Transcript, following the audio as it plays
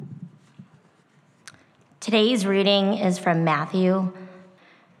Today's reading is from Matthew.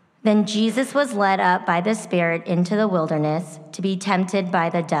 Then Jesus was led up by the Spirit into the wilderness to be tempted by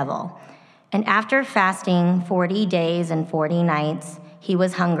the devil. And after fasting 40 days and 40 nights, he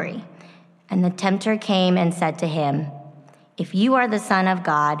was hungry. And the tempter came and said to him, "If you are the Son of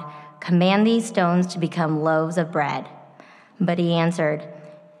God, command these stones to become loaves of bread." But he answered,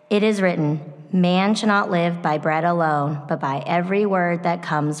 "It is written, man shall not live by bread alone, but by every word that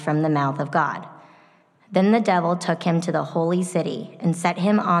comes from the mouth of God." Then the devil took him to the holy city and set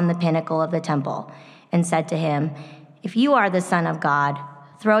him on the pinnacle of the temple and said to him, "If you are the Son of God,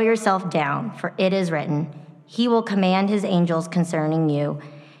 throw yourself down, for it is written, he will command his angels concerning you,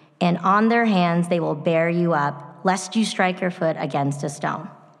 and on their hands they will bear you up, lest you strike your foot against a stone."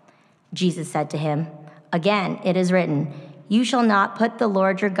 Jesus said to him, "Again, it is written, you shall not put the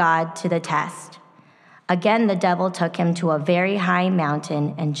Lord your God to the test." Again, the devil took him to a very high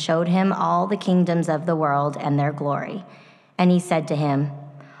mountain and showed him all the kingdoms of the world and their glory. And he said to him,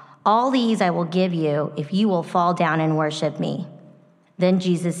 "All these I will give you if you will fall down and worship me." Then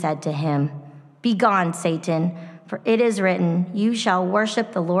Jesus said to him, "Begone, Satan, for it is written, you shall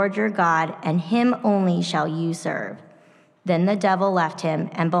worship the Lord your God, and him only shall you serve." Then the devil left him,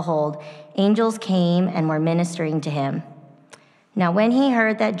 and behold, angels came and were ministering to him. Now when he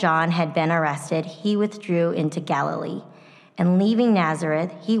heard that John had been arrested, he withdrew into Galilee. And leaving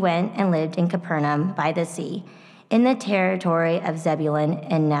Nazareth, he went and lived in Capernaum by the sea, in the territory of Zebulun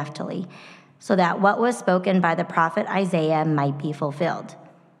and Naphtali, so that what was spoken by the prophet Isaiah might be fulfilled.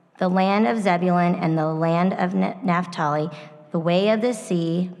 The land of Zebulun and the land of Naphtali, the way of the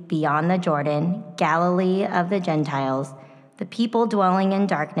sea beyond the Jordan, Galilee of the Gentiles. The people dwelling in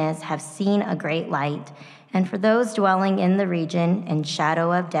darkness have seen a great light, and for those dwelling in the region and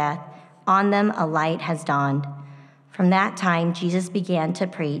shadow of death, on them a light has dawned. From that time Jesus began to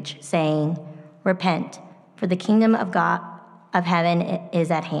preach, saying, "Repent, for the kingdom of God of heaven is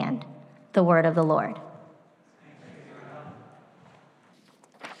at hand." The word of the Lord.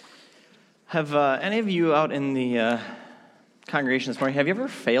 Have any of you out in the congregation this morning, have you ever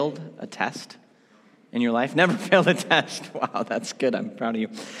failed a test in your life? Never failed a test. Wow, that's good. I'm proud of you.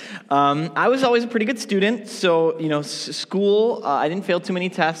 I was always a pretty good student, so, school, I didn't fail too many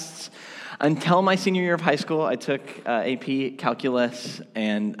tests. Until my senior year of high school, I took AP Calculus,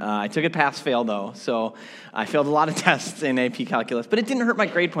 and I took it pass-fail, though, so I failed a lot of tests in AP Calculus, but it didn't hurt my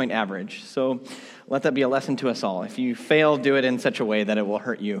grade point average, so let that be a lesson to us all. If you fail, do it in such a way that it will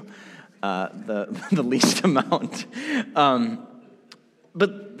hurt you the least amount.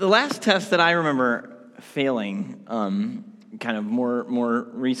 But the last test that I remember failing, kind of more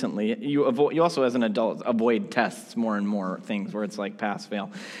recently, you also as an adult avoid tests more and more things where it's like pass fail.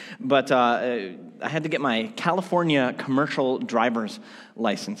 But I had to get my California commercial driver's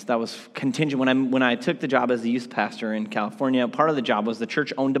license. That was contingent when I took the job as the youth pastor in California. Part of the job was the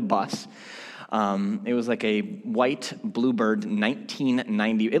church owned a bus. It was like a white Bluebird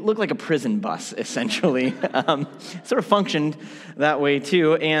 1990. It looked like a prison bus, essentially. Sort of functioned that way,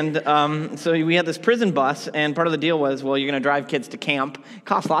 too. And so we had this prison bus, and part of the deal was, well, you're going to drive kids to camp. It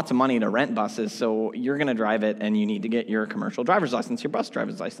costs lots of money to rent buses, so you're going to drive it, and you need to get your commercial driver's license, your bus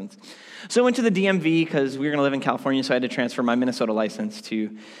driver's license. So I went to the DMV because we were going to live in California, so I had to transfer my Minnesota license to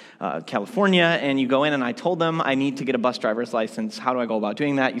California, and you go in, and I told them I need to get a bus driver's license. How do I go about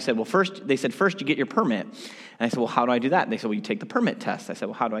doing that? They said, first you get your permit. And I said, well, how do I do that? They said, well, you take the permit test. I said,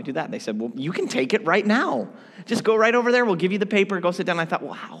 well, how do I do that? They said, well, you can take it right now. Just go right over there. We'll give you the paper. Go sit down. I thought,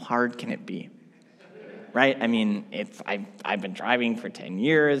 well, how hard can it be? Right? I mean, I've been driving for 10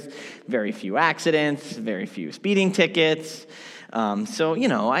 years, very few accidents, very few speeding tickets. So,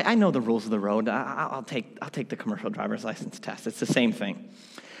 I know the rules of the road. I'll take the commercial driver's license test. It's the same thing.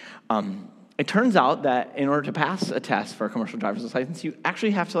 It turns out that in order to pass a test for a commercial driver's license, you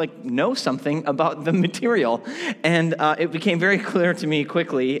actually have to know something about the material. And it became very clear to me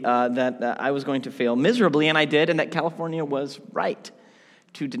quickly that I was going to fail miserably, and I did, and that California was right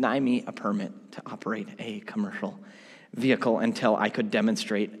to deny me a permit to operate a commercial vehicle until I could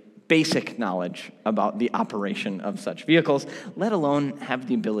demonstrate basic knowledge about the operation of such vehicles, let alone have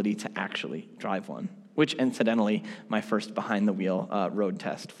the ability to actually drive one. Which, incidentally, my first behind-the-wheel road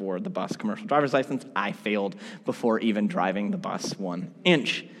test for the bus commercial driver's license, I failed before even driving the bus 1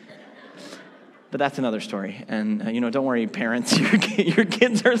 inch. But that's another story. And, don't worry, parents, your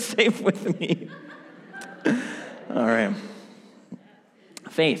kids are safe with me. All right.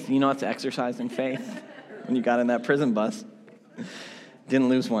 Faith. It's exercising faith when you got in that prison bus. Didn't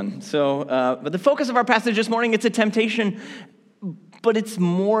lose one. So, but the focus of our passage this morning, it's a temptation But it's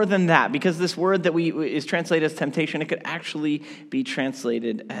more than that, because this word that is translated as temptation, it could actually be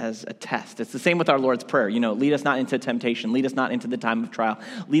translated as a test. It's the same with our Lord's Prayer. Lead us not into temptation. Lead us not into the time of trial.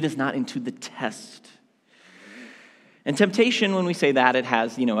 Lead us not into the test. And temptation, when we say that, it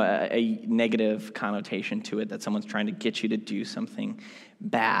has, a negative connotation to it, that someone's trying to get you to do something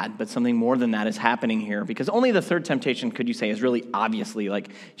bad. But something more than that is happening here, because only the third temptation, could you say, is really obviously like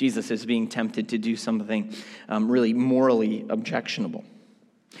Jesus is being tempted to do something really morally objectionable.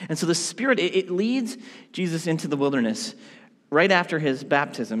 And so the Spirit, it leads Jesus into the wilderness right after his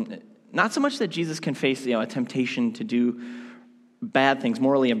baptism. Not so much that Jesus can face, a temptation to do bad things,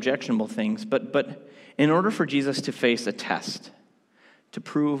 morally objectionable things, but in order for Jesus to face a test, to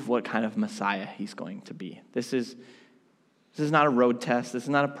prove what kind of Messiah he's going to be. This is not a road test. This is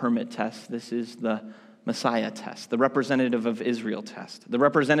not a permit test. This is the Messiah test, the representative of Israel test, the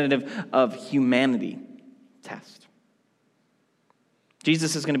representative of humanity test.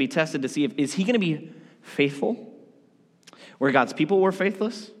 Jesus is going to be tested to see is he going to be faithful where God's people were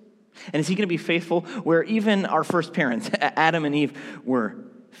faithless? And is he going to be faithful where even our first parents, Adam and Eve, were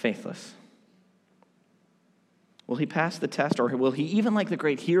faithless? Will he pass the test, or will he, even like the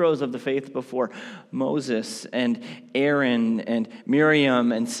great heroes of the faith before, Moses and Aaron and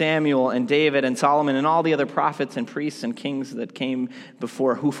Miriam and Samuel and David and Solomon and all the other prophets and priests and kings that came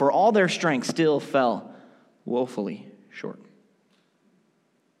before, who for all their strength still fell woefully short?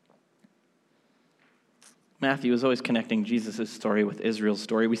 Matthew is always connecting Jesus' story with Israel's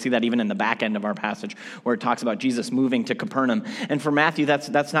story. We see that even in the back end of our passage where it talks about Jesus moving to Capernaum. And for Matthew,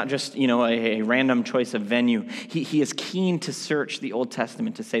 that's not just, a random choice of venue. He is keen to search the Old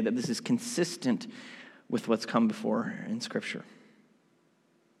Testament to say that this is consistent with what's come before in Scripture.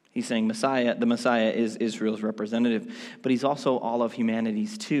 He's saying the Messiah is Israel's representative, but he's also all of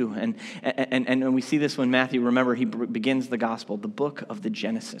humanity's too. And we see this when Matthew, remember, he begins the gospel, the book of the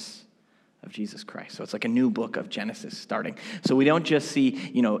Genesis of Jesus Christ. So it's like a new book of Genesis starting. So we don't just see,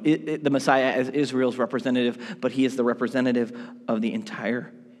 the Messiah as Israel's representative, but he is the representative of the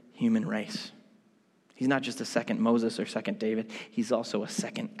entire human race. He's not just a second Moses or second David. He's also a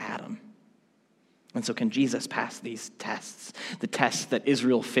second Adam. And so can Jesus pass these tests, the tests that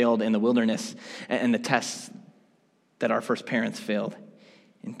Israel failed in the wilderness and the tests that our first parents failed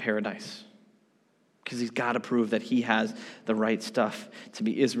in paradise? Because he's got to prove that he has the right stuff to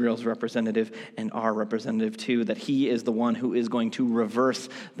be Israel's representative and our representative too, that he is the one who is going to reverse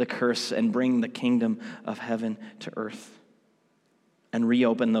the curse and bring the kingdom of heaven to earth and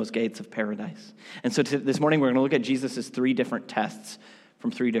reopen those gates of paradise. And so this morning we're going to look at Jesus' 3 different tests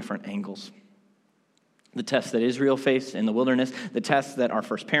from 3 different angles. The test that Israel faced in the wilderness, the test that our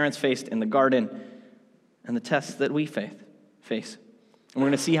first parents faced in the garden, and the test that we face. And we're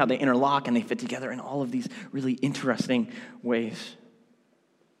going to see how they interlock and they fit together in all of these really interesting ways.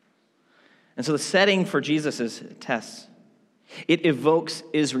 And so the setting for Jesus' tests, it evokes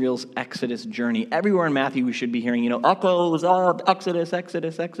Israel's Exodus journey. Everywhere in Matthew we should be hearing, echoes of Exodus,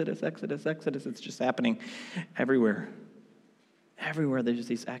 Exodus, Exodus, Exodus, Exodus. It's just happening everywhere. Everywhere there's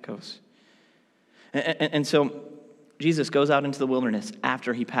these echoes. And so Jesus goes out into the wilderness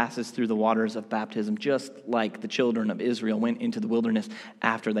after he passes through the waters of baptism, just like the children of Israel went into the wilderness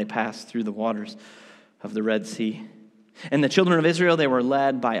after they passed through the waters of the Red Sea. And the children of Israel, they were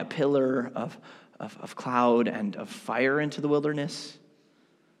led by a pillar of cloud and of fire into the wilderness,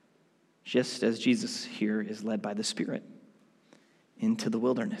 just as Jesus here is led by the Spirit into the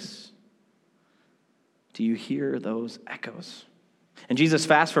wilderness. Do you hear those echoes? And Jesus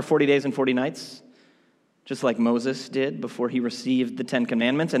fasts for 40 days and 40 nights. Just like Moses did before he received the 10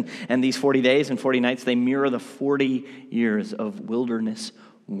 Commandments. And these 40 days and 40 nights, they mirror the 40 years of wilderness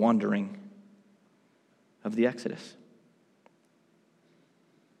wandering of the Exodus.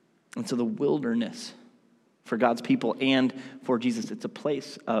 And so the wilderness for God's people and for Jesus, it's a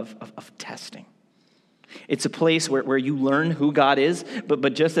place of testing. It's a place where you learn who God is,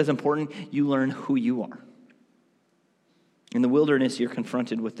 but just as important, you learn who you are. In the wilderness, you're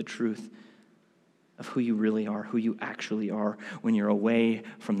confronted with the truth of who you really are, who you actually are when you're away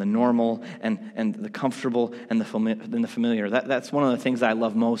from the normal and the comfortable and the familiar. That's one of the things I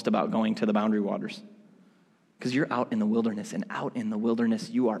love most about going to the Boundary Waters. Because you're out in the wilderness, and out in the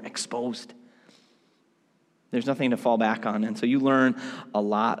wilderness you are exposed. There's nothing to fall back on. And so you learn a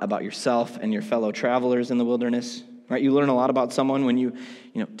lot about yourself and your fellow travelers in the wilderness. Right? You learn a lot about someone when you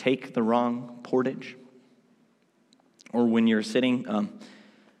take the wrong portage. Or when you're sitting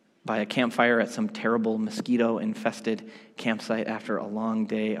by a campfire at some terrible mosquito-infested campsite after a long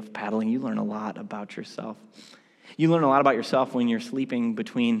day of paddling. You learn a lot about yourself. You learn a lot about yourself when you're sleeping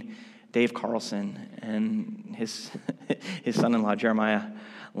between Dave Carlson and his son-in-law, Jeremiah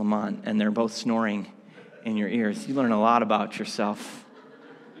Lamont, and they're both snoring in your ears. You learn a lot about yourself.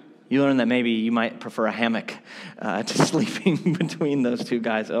 You learn that maybe you might prefer a hammock to sleeping between those two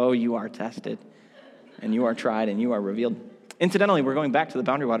guys. Oh, you are tested, and you are tried, and you are revealed. Incidentally, we're going back to the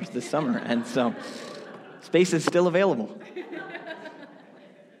Boundary Waters this summer, and so space is still available.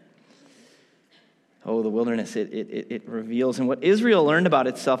 Oh, the wilderness, it reveals. And what Israel learned about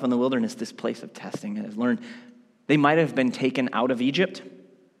itself in the wilderness, this place of testing, it has learned they might have been taken out of Egypt,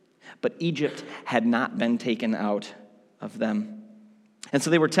 but Egypt had not been taken out of them. And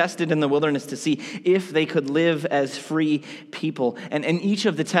so they were tested in the wilderness to see if they could live as free people. And in each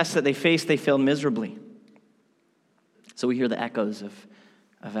of the tests that they faced, they failed miserably. So we hear the echoes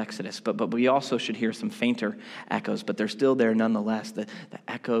of Exodus, but we also should hear some fainter echoes, but they're still there nonetheless, the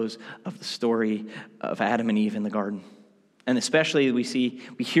echoes of the story of Adam and Eve in the garden. And especially we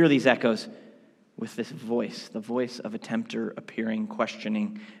hear these echoes with this voice, the voice of a tempter appearing,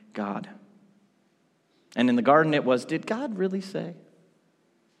 questioning God. And in the garden it was, did God really say?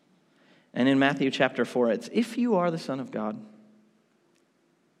 And in Matthew chapter 4, it's, if you are the Son of God.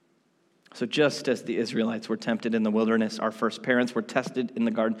 So just as the Israelites were tempted in the wilderness, our first parents were tested in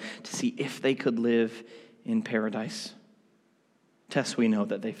the garden to see if they could live in paradise. Tests we know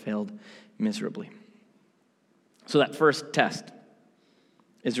that they failed miserably. So that first test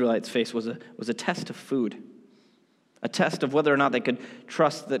Israelites faced was a test of food, a test of whether or not they could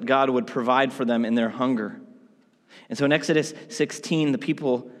trust that God would provide for them in their hunger. And so in Exodus 16, the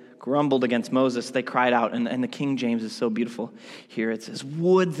people grumbled against Moses. They cried out, and the King James is so beautiful here. It says,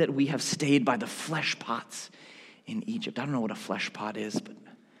 would that we have stayed by the flesh pots in Egypt. I don't know what a flesh pot is, but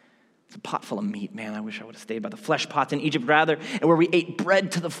it's a pot full of meat. Man, I wish I would have stayed by the flesh pots in Egypt rather, and where we ate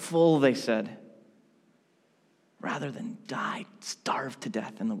bread to the full, they said, rather than die, starved to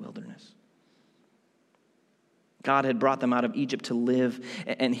death in the wilderness. God had brought them out of Egypt to live,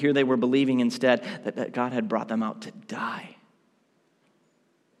 and here they were believing instead that God had brought them out to die.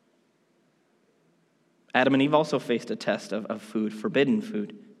 Adam and Eve also faced a test of food, forbidden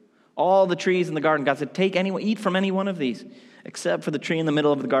food. All the trees in the garden, God said, eat from any one of these, except for the tree in the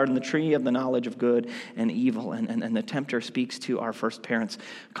middle of the garden, the tree of the knowledge of good and evil. And the tempter speaks to our first parents,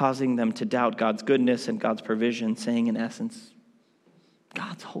 causing them to doubt God's goodness and God's provision, saying in essence,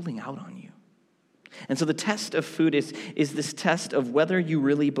 God's holding out on you. And so the test of food is this test of whether you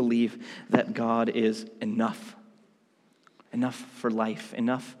really believe that God is enough. Enough for life,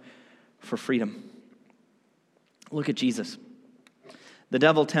 enough for freedom. Look at Jesus. The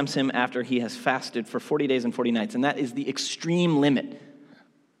devil tempts him after he has fasted for 40 days and 40 nights, and that is the extreme limit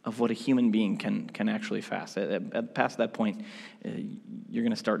of what a human being can actually fast. Past that point, you're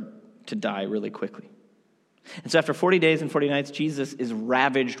going to start to die really quickly. And so after 40 days and 40 nights, Jesus is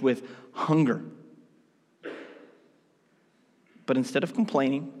ravaged with hunger. But instead of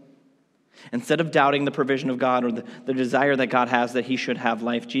complaining, instead of doubting the provision of God or the desire that God has that he should have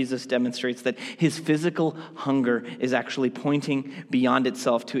life, Jesus demonstrates that his physical hunger is actually pointing beyond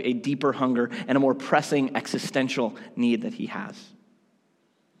itself to a deeper hunger and a more pressing existential need that he has.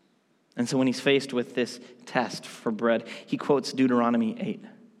 And so when he's faced with this test for bread, he quotes Deuteronomy 8.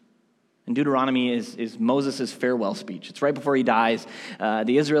 And Deuteronomy is Moses' farewell speech. It's right before he dies.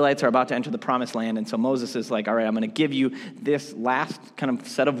 The Israelites are about to enter the promised land, and so Moses is like, all right, I'm going to give you this last kind of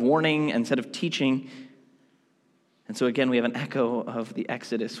set of warning and set of teaching. And so again, we have an echo of the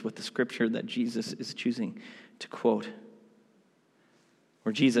Exodus with the scripture that Jesus is choosing to quote.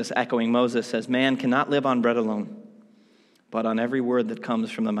 Where Jesus, echoing Moses, says, man cannot live on bread alone, but on every word that comes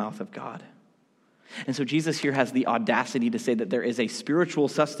from the mouth of God. And so Jesus here has the audacity to say that there is a spiritual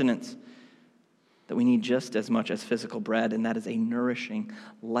sustenance that we need just as much as physical bread, and that is a nourishing,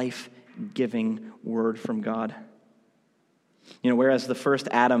 life-giving word from God. Whereas the first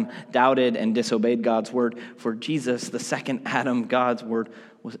Adam doubted and disobeyed God's word, for Jesus, the second Adam, God's word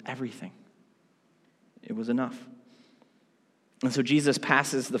was everything. It was enough. And so Jesus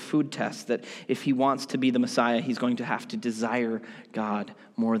passes the food test that if he wants to be the Messiah, he's going to have to desire God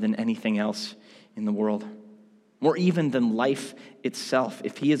more than anything else in the world. More even than life itself.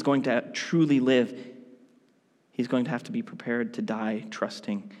 If he is going to truly live, he's going to have to be prepared to die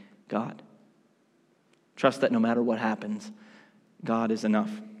trusting God. Trust that no matter what happens, God is enough.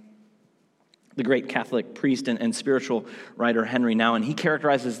 The great Catholic priest and spiritual writer Henry Nouwen, he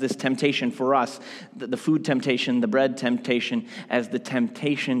characterizes this temptation for us, the food temptation, the bread temptation, as the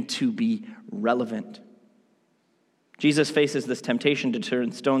temptation to be relevant. Jesus faces this temptation to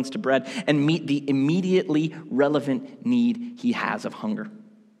turn stones to bread and meet the immediately relevant need he has of hunger.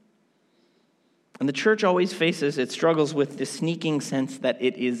 And the church always it struggles with the sneaking sense that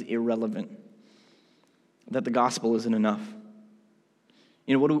it is irrelevant, that the gospel isn't enough.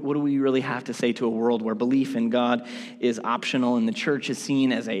 What do we really have to say to a world where belief in God is optional and the church is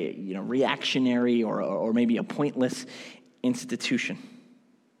seen as a reactionary or maybe a pointless institution?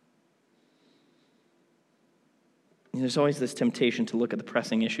 There's always this temptation to look at the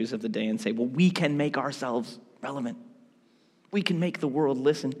pressing issues of the day and say, well, we can make ourselves relevant. We can make the world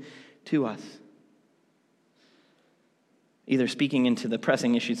listen to us. Either speaking into the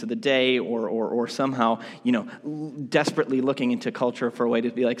pressing issues of the day or somehow, desperately looking into culture for a way to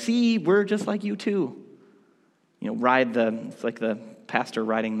be like, see, we're just like you too. It's like the pastor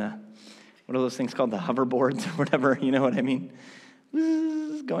riding what are those things called? The hoverboards or whatever, you know what I mean?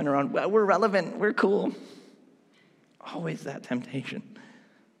 Going around, well, we're relevant, we're cool. Always that temptation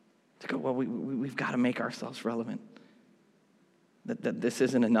to go, well, we've got to make ourselves relevant. That this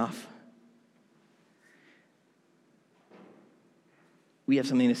isn't enough. We have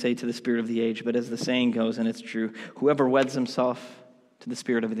something to say to the spirit of the age, but as the saying goes, and it's true, whoever weds himself to the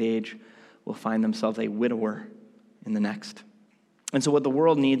spirit of the age will find themselves a widower in the next. And so what the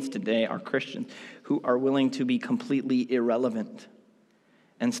world needs today are Christians who are willing to be completely irrelevant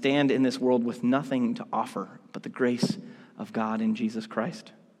and stand in this world with nothing to offer but the grace of God in Jesus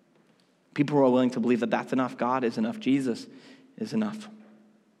Christ. People who are willing to believe that that's enough. God is enough. Jesus is enough.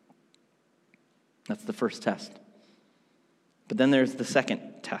 That's the first test. But then there's the second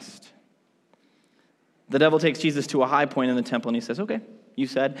test. The devil takes Jesus to a high point in the temple and he says, okay, you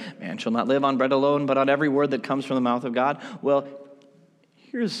said, man shall not live on bread alone, but on every word that comes from the mouth of God. Well,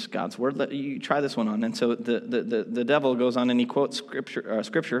 here's God's word. You try this one on. And so the devil goes on and he quotes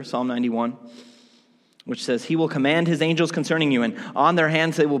scripture, Psalm 91, which says, he will command his angels concerning you, and on their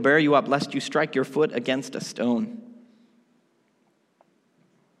hands they will bear you up, lest you strike your foot against a stone.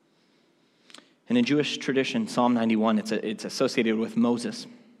 And in Jewish tradition, Psalm 91, it's associated with Moses,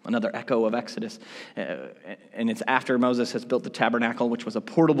 another echo of Exodus. And it's after Moses has built the tabernacle, which was a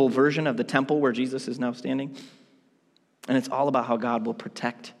portable version of the temple where Jesus is now standing. And it's all about how God will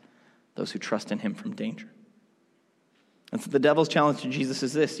protect those who trust in him from danger. And so the devil's challenge to Jesus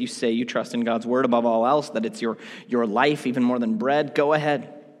is this. You say you trust in God's word above all else, that it's your life even more than bread. Go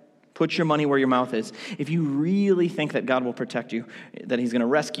ahead. Put your money where your mouth is. If you really think that God will protect you, that he's going to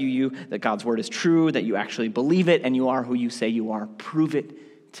rescue you, that God's word is true, that you actually believe it, and you are who you say you are, prove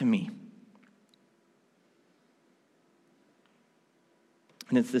it to me.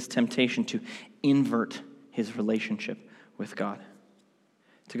 And it's this temptation to invert his relationship with God,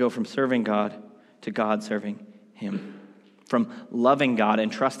 to go from serving God to God serving him, from loving God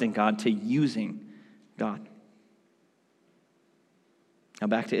and trusting God to using God. Now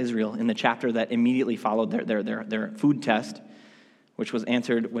back to Israel. In the chapter that immediately followed their food test, which was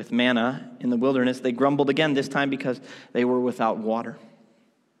answered with manna in the wilderness, they grumbled again, this time because they were without water.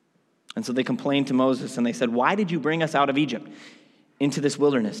 And so they complained to Moses and they said, why did you bring us out of Egypt into this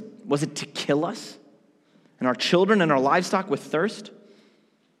wilderness? Was it to kill us and our children and our livestock with thirst?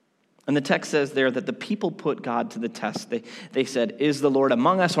 And the text says there that the people put God to the test. They said, is the Lord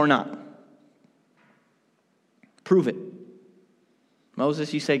among us or not? Prove it.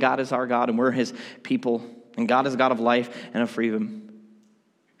 Moses, you say God is our God and we're his people, and God is God of life and of freedom.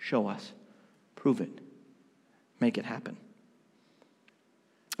 Show us. Prove it. Make it happen.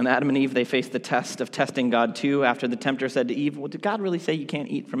 And Adam and Eve, they faced the test of testing God too, after the tempter said to Eve, well, did God really say you can't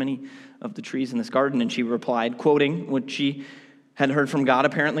eat from any of the trees in this garden? And she replied, quoting what she had heard from God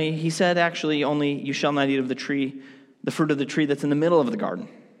apparently, he said actually only, you shall not eat of the fruit of the tree that's in the middle of the garden.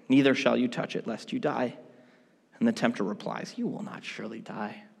 Neither shall you touch it, lest you die. And the tempter replies, you will not surely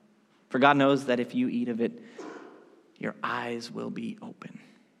die. For God knows that if you eat of it, your eyes will be open.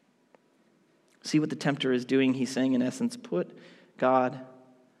 See what the tempter is doing? He's saying, in essence, put God's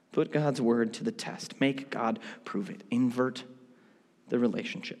word to the test. Make God prove it. Invert the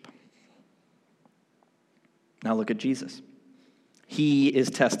relationship. Now look at Jesus. He is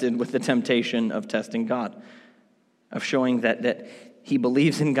tested with the temptation of testing God, of showing that he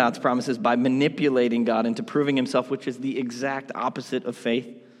believes in God's promises by manipulating God into proving himself, which is the exact opposite of faith.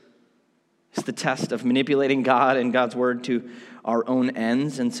 It's the test of manipulating God and God's word to our own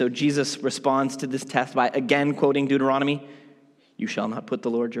ends. And so Jesus responds to this test by again quoting Deuteronomy, you shall not put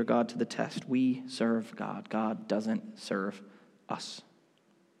the Lord your God to the test. We serve God. God doesn't serve us.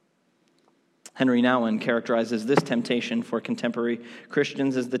 Henry Nouwen characterizes this temptation for contemporary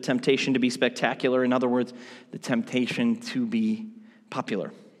Christians as the temptation to be spectacular. In other words, the temptation to be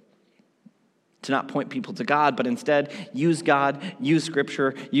popular. To not point people to God, but instead use God, use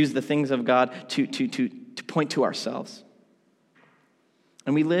Scripture, use the things of God to point to ourselves.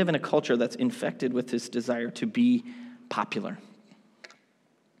 And we live in a culture that's infected with this desire to be popular.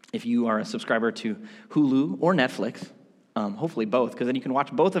 If you are a subscriber to Hulu or Netflix, hopefully both, because then you can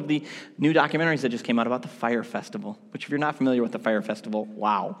watch both of the new documentaries that just came out about the Fyre Festival, which if you're not familiar with the Fyre Festival,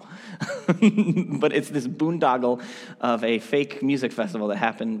 wow. But it's this boondoggle of a fake music festival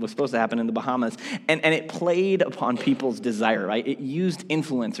that was supposed to happen in the Bahamas, and it played upon people's desire, right? It used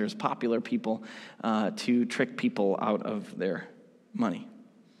influencers, popular people, to trick people out of their money.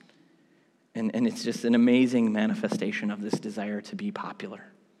 And it's just an amazing manifestation of this desire to be popular,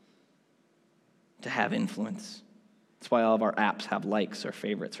 to have influence. That's why all of our apps have likes or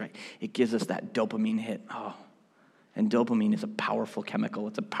favorites, right? It gives us that dopamine hit. Oh, and dopamine is a powerful chemical.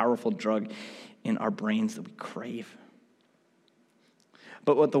 It's a powerful drug in our brains that we crave.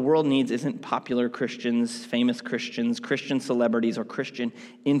 But what the world needs isn't popular Christians, famous Christians, Christian celebrities, or Christian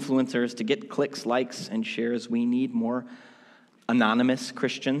influencers to get clicks, likes, and shares. We need more anonymous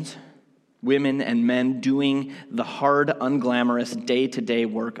Christians, women and men doing the hard, unglamorous, day-to-day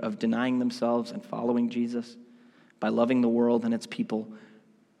work of denying themselves and following Jesus by loving the world and its people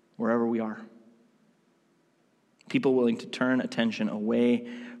wherever we are. People willing to turn attention away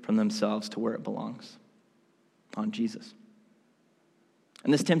from themselves to where it belongs, on Jesus.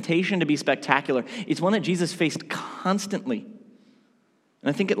 And this temptation to be spectacular is one that Jesus faced constantly. And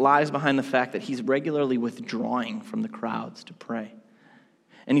I think it lies behind the fact that he's regularly withdrawing from the crowds to pray.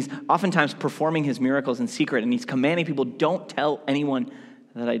 And he's oftentimes performing his miracles in secret, and he's commanding people, don't tell anyone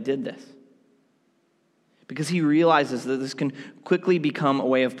that I did this. Because he realizes that this can quickly become a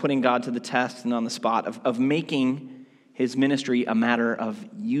way of putting God to the test and on the spot, of making his ministry a matter of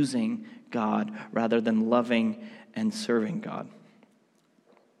using God rather than loving and serving God.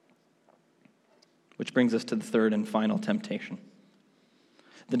 Which brings us to the third and final temptation.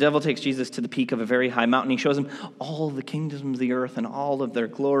 The devil takes Jesus to the peak of a very high mountain. He shows him all the kingdoms of the earth and all of their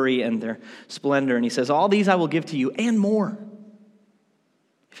glory and their splendor. And he says, all these I will give to you and more,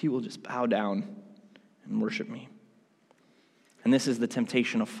 if you will just bow down and worship me. And this is the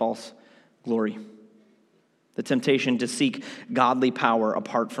temptation of false glory. The temptation to seek godly power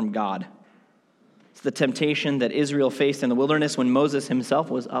apart from God. It's the temptation that Israel faced in the wilderness when Moses himself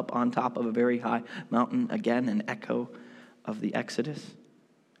was up on top of a very high mountain, again, an echo of the Exodus.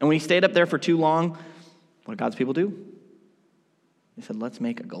 And when he stayed up there for too long, what did God's people do? They said, let's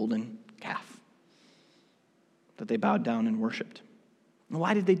make a golden calf that they bowed down and worshiped. And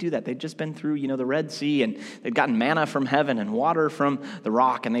why did they do that? They'd just been through, the Red Sea, and they'd gotten manna from heaven and water from the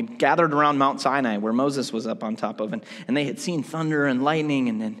rock, and they'd gathered around Mount Sinai, where Moses was up on top of, and they had seen thunder and lightning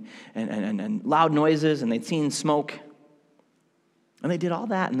and loud noises, and they'd seen smoke. And they did all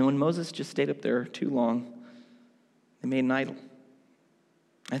that, and then when Moses just stayed up there too long, they made an idol.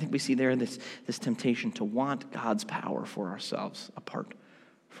 I think we see there this temptation to want God's power for ourselves apart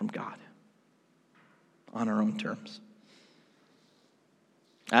from God, on our own terms.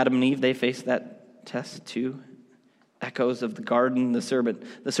 Adam and Eve, they faced that test too. Echoes of the garden, the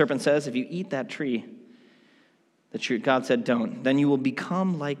serpent says, if you eat that tree, God said don't, then you will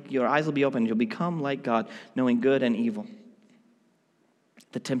become like, your eyes will be opened, you'll become like God, knowing good and evil.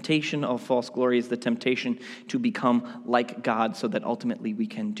 The temptation of false glory is the temptation to become like God so that ultimately we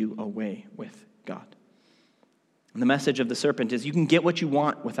can do away with God. And the message of the serpent is you can get what you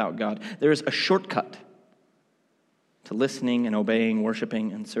want without God. There is a shortcut to listening and obeying,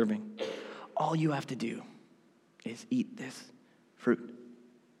 worshiping and serving. All you have to do is eat this fruit.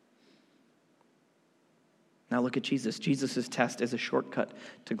 Now look at Jesus. Jesus' test is a shortcut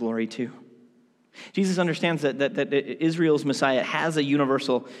to glory too. Jesus understands that Israel's Messiah has a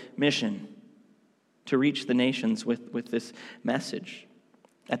universal mission to reach the nations with this message.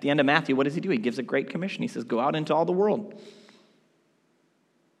 At the end of Matthew, what does he do? He gives a great commission. He says, go out into all the world.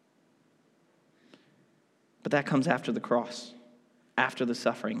 But that comes after the cross, after the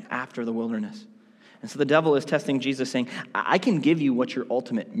suffering, after the wilderness. And so the devil is testing Jesus, saying, I can give you what your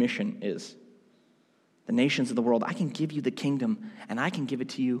ultimate mission is. The nations of the world, I can give you the kingdom, and I can give it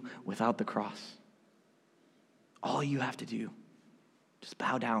to you without the cross. All you have to do, just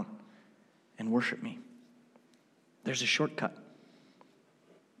bow down and worship me. There's a shortcut.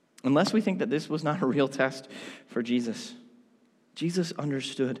 Unless we think that this was not a real test for Jesus. Jesus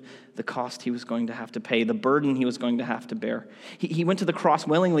understood the cost he was going to have to pay, the burden he was going to have to bear. He went to the cross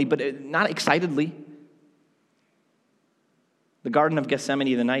willingly, but not excitedly. The Garden of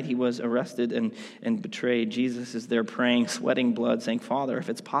Gethsemane, the night he was arrested and betrayed, Jesus is there praying, sweating blood, saying, Father, if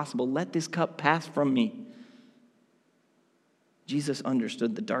it's possible, let this cup pass from me. Jesus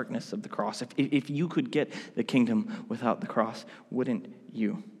understood the darkness of the cross. If you could get the kingdom without the cross, wouldn't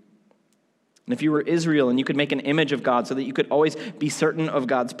you? And if you were Israel and you could make an image of God so that you could always be certain of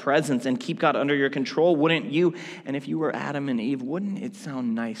God's presence and keep God under your control, wouldn't you? And if you were Adam and Eve, wouldn't it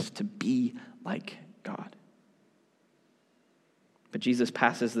sound nice to be like God? But Jesus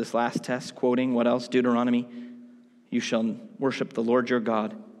passes this last test, quoting what else? Deuteronomy, you shall worship the Lord your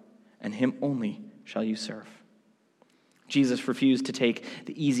God, and him only shall you serve. Jesus refused to take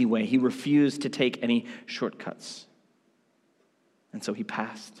the easy way. He refused to take any shortcuts. And so he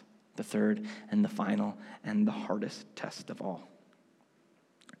passed the third and the final and the hardest test of all.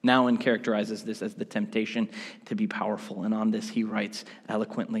 Nouwen characterizes this as the temptation to be powerful, and on this he writes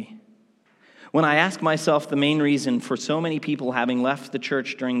eloquently, when I ask myself the main reason for so many people having left the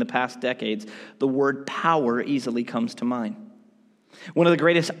church during the past decades, the word power easily comes to mind. One of the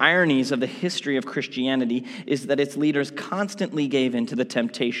greatest ironies of the history of Christianity is that its leaders constantly gave in to the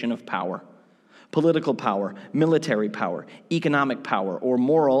temptation of power. Political power, military power, economic power, or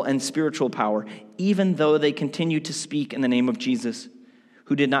moral and spiritual power, even though they continued to speak in the name of Jesus,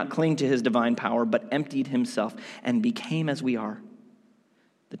 who did not cling to his divine power, but emptied himself and became as we are.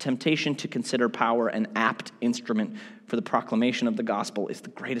 The temptation to consider power an apt instrument for the proclamation of the gospel is the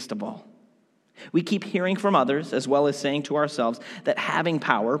greatest of all. We keep hearing from others, as well as saying to ourselves, that having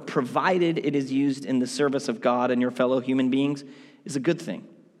power, provided it is used in the service of God and your fellow human beings, is a good thing.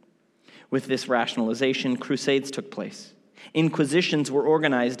 With this rationalization, crusades took place. Inquisitions were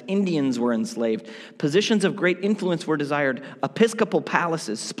organized. Indians were enslaved. Positions of great influence were desired. Episcopal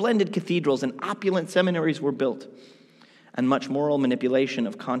palaces, splendid cathedrals, and opulent seminaries were built. And much moral manipulation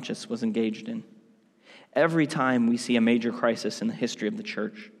of conscience was engaged in. Every time we see a major crisis in the history of the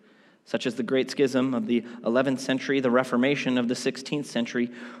church, such as the Great Schism of the 11th century, the Reformation of the 16th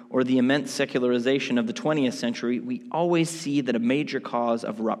century, or the immense secularization of the 20th century, we always see that a major cause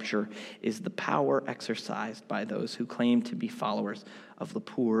of rupture is the power exercised by those who claim to be followers of the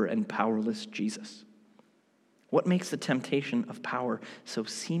poor and powerless Jesus. What makes the temptation of power so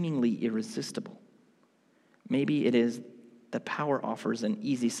seemingly irresistible? Maybe it is that power offers an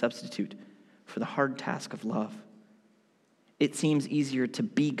easy substitute for the hard task of love. It seems easier to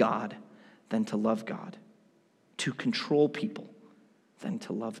be God than to love God, to control people than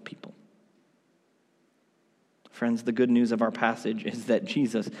to love people. Friends, the good news of our passage is that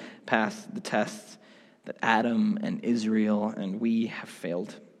Jesus passed the tests that Adam and Israel and we have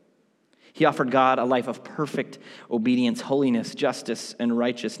failed. He offered God a life of perfect obedience, holiness, justice, and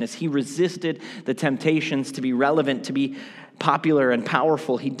righteousness. He resisted the temptations to be relevant, to be popular and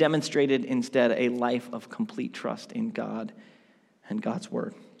powerful. He demonstrated instead a life of complete trust in God and God's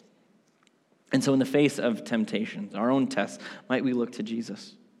word. And so in the face of temptations, our own tests, might we look to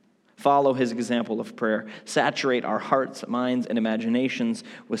Jesus? Follow his example of prayer. Saturate our hearts, minds, and imaginations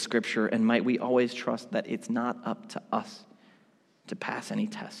with Scripture. And might we always trust that it's not up to us to pass any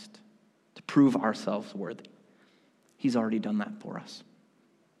test, to prove ourselves worthy. He's already done that for us.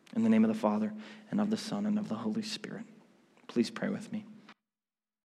 In the name of the Father, and of the Son, and of the Holy Spirit. Please pray with me.